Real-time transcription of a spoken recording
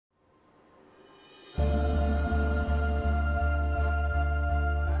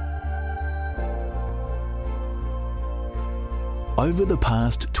Over the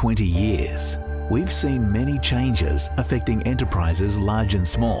past 20 years, we've seen many changes affecting enterprises large and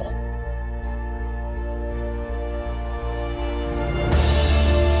small.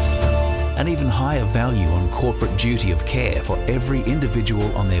 An even higher value on corporate duty of care for every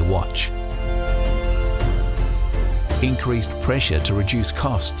individual on their watch. Increased pressure to reduce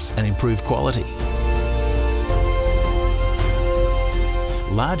costs and improve quality.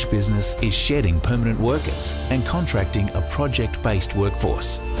 Large business is shedding permanent workers and contracting a project-based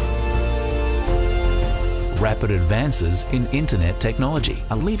workforce. Rapid advances in internet technology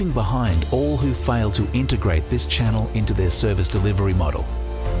are leaving behind all who fail to integrate this channel into their service delivery model.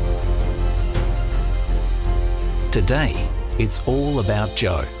 Today, it's all about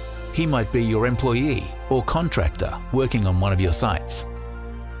Joe. He might be your employee or contractor working on one of your sites.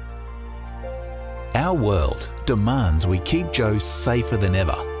 Our world demands we keep Joe safer than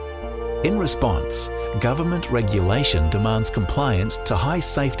ever. In response, government regulation demands compliance to high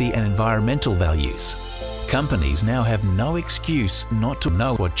safety and environmental values. Companies now have no excuse not to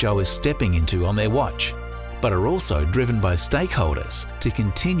know what Joe is stepping into on their watch, but are also driven by stakeholders to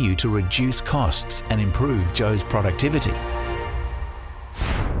continue to reduce costs and improve Joe's productivity.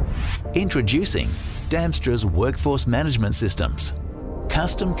 Introducing Damstra's workforce management systems.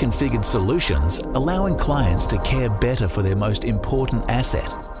 Custom configured solutions allowing clients to care better for their most important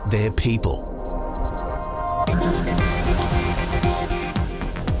asset, their people.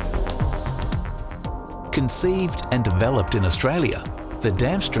 Conceived and developed in Australia, the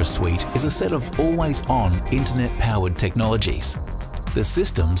Damstra suite is a set of always-on internet-powered technologies. The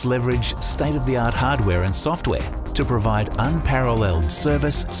systems leverage state-of-the-art hardware and software to provide unparalleled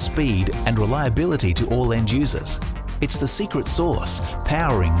service, speed and reliability to all end users. It's the secret sauce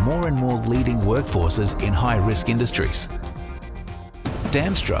powering more and more leading workforces in high-risk industries.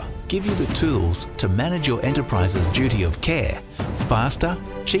 Damstra give you the tools to manage your enterprise's duty of care faster,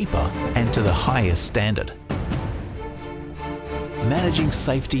 cheaper and to the highest standard. Managing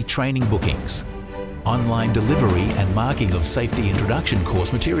safety training bookings, online delivery and marking of safety introduction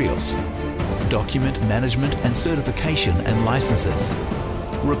course materials, document management and certification and licenses,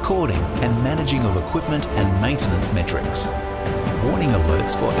 recording and managing of equipment and maintenance metrics, warning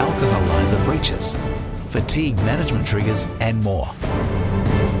alerts for alcoholizer breaches, fatigue management triggers and more.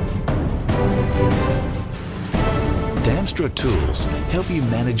 Damstra tools help you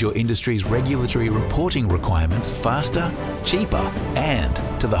manage your industry's regulatory reporting requirements faster, cheaper and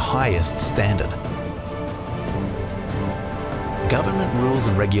to the highest standard. Government rules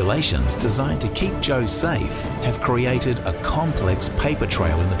and regulations designed to keep Joe safe have created a complex paper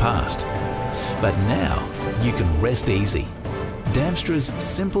trail in the past. But now you can rest easy. Damstra's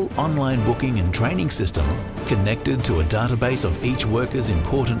simple online booking and training system, connected to a database of each worker's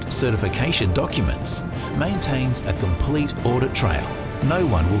important certification documents, maintains a complete audit trail. No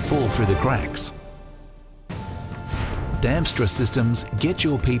one will fall through the cracks. Damstra systems get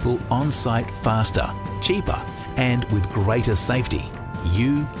your people on site faster, cheaper, and with greater safety.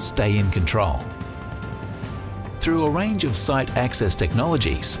 You stay in control. Through a range of site access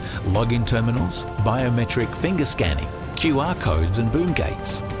technologies, login terminals, biometric finger scanning, QR codes and boom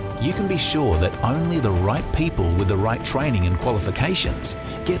gates, you can be sure that only the right people with the right training and qualifications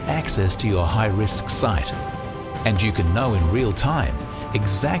get access to your high-risk site. And you can know in real time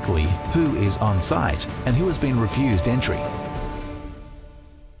exactly who is on site and who has been refused entry.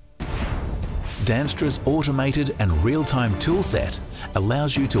 Damstra's automated and real-time toolset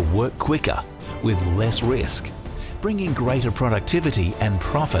allows you to work quicker with less risk, bringing greater productivity and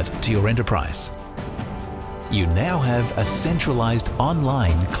profit to your enterprise. You now have a centralized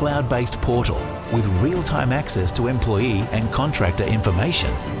online cloud-based portal with real-time access to employee and contractor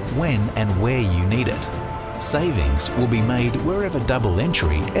information when and where you need it. Savings will be made wherever double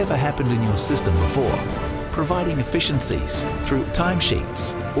entry ever happened in your system before, providing efficiencies through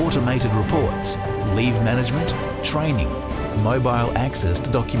timesheets, automated reports, leave management, training, mobile access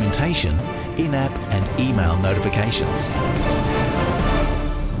to documentation, in-app and email notifications.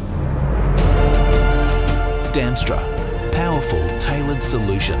 Damstra, powerful, tailored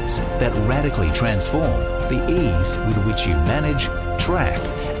solutions that radically transform the ease with which you manage, track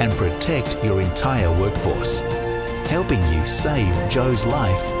and protect your entire workforce, helping you save Joe's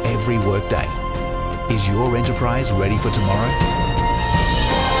life every workday. Is your enterprise ready for tomorrow?